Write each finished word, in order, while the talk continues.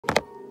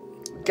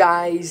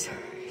Guys,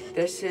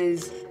 this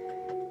is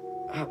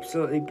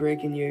absolutely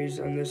breaking news,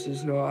 and this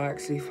is not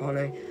actually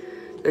funny.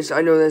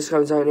 I know this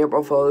comes out in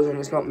April Fools, and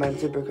it's not meant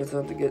to because I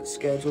had to get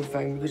scheduled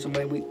thing because of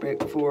my week break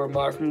before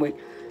marathon week.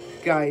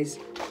 Guys,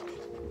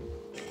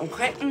 I'm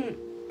quitting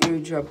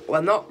YouTube.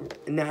 Well,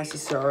 not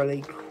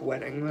necessarily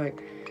quitting.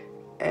 Like,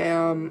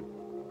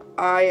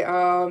 I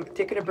am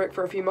taking a break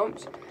for a few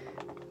months.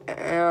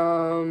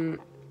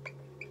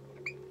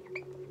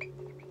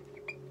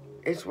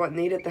 It's what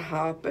needed to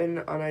happen,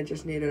 and I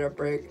just needed a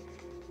break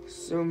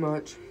so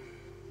much.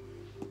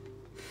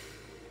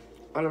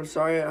 And I'm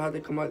sorry it had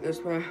to come out this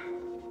way.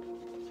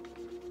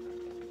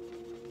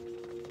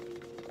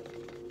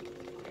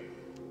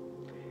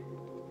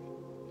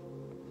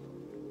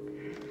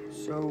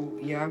 So,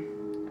 yeah.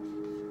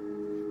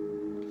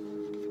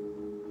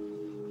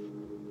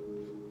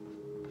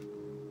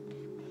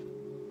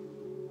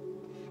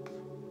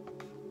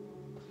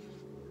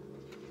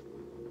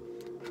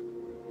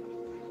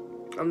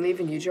 I'm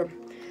leaving YouTube.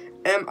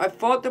 I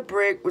thought the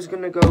break was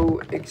gonna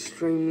go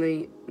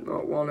extremely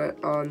not want it,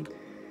 and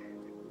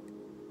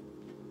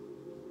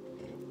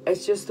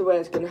it's just the way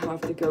it's gonna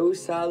have to go,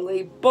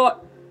 sadly.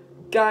 But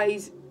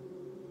guys,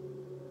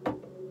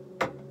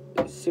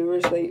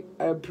 seriously,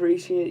 I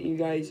appreciate you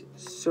guys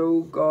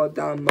so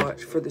goddamn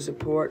much for the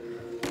support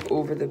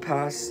over the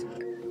past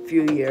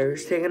few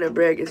years. Taking a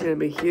break is gonna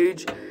be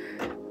huge,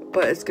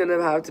 but it's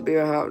gonna have to be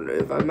a hard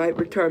move. I might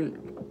return,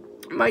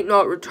 might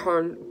not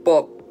return,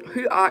 but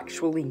who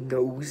actually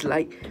knows?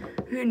 Like,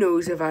 who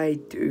knows if I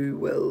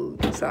will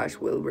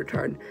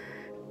return?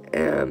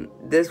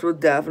 This will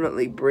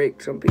definitely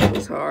break some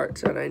people's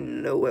hearts, and I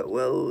know it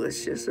will.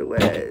 It's just the way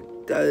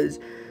it does.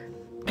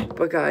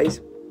 But guys,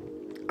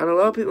 and a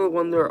lot of people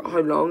wonder how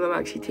long I'm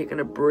actually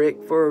taking a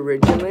break for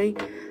originally,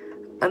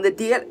 and the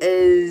date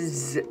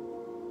is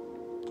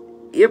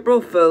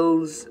April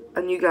Fools,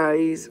 and you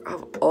guys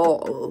have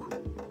all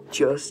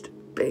just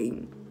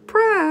been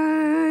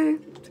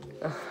pranked.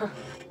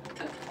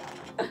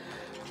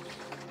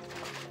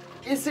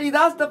 You see,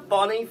 that's the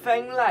funny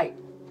thing, like,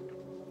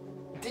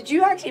 did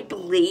you actually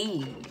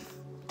believe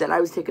that I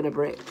was taking a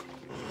break?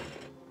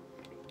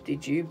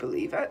 Did you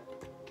believe it?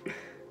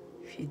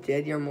 If you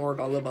did, you're more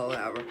gullible than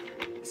ever.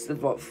 It's the,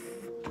 what,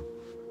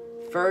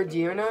 third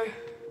year now?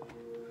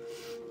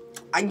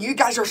 And you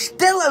guys are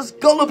still as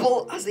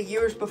gullible as the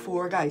years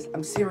before, guys.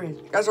 I'm serious.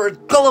 You guys are as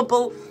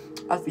gullible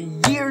as the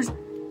years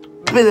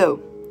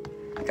below.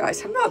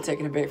 Guys, I'm not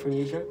taking a break from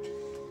YouTube.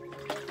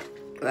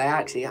 I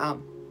actually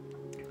am.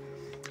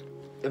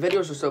 The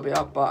videos will still be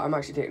up, but I'm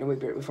actually taking a week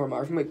break before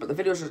marathon week. But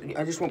the videos,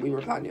 I just won't be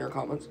replying to your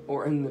comments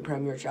or in the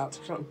Premier chats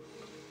or something.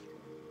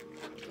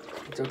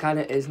 So it kind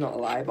of is not a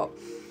lie, but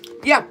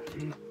yeah.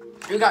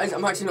 You guys,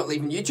 I'm actually not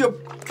leaving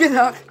YouTube. Good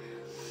luck.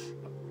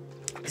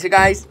 So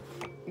guys,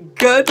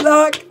 good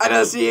luck, and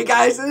I'll see you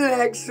guys in the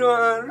next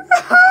one.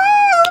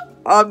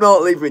 I'm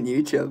not leaving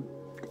YouTube.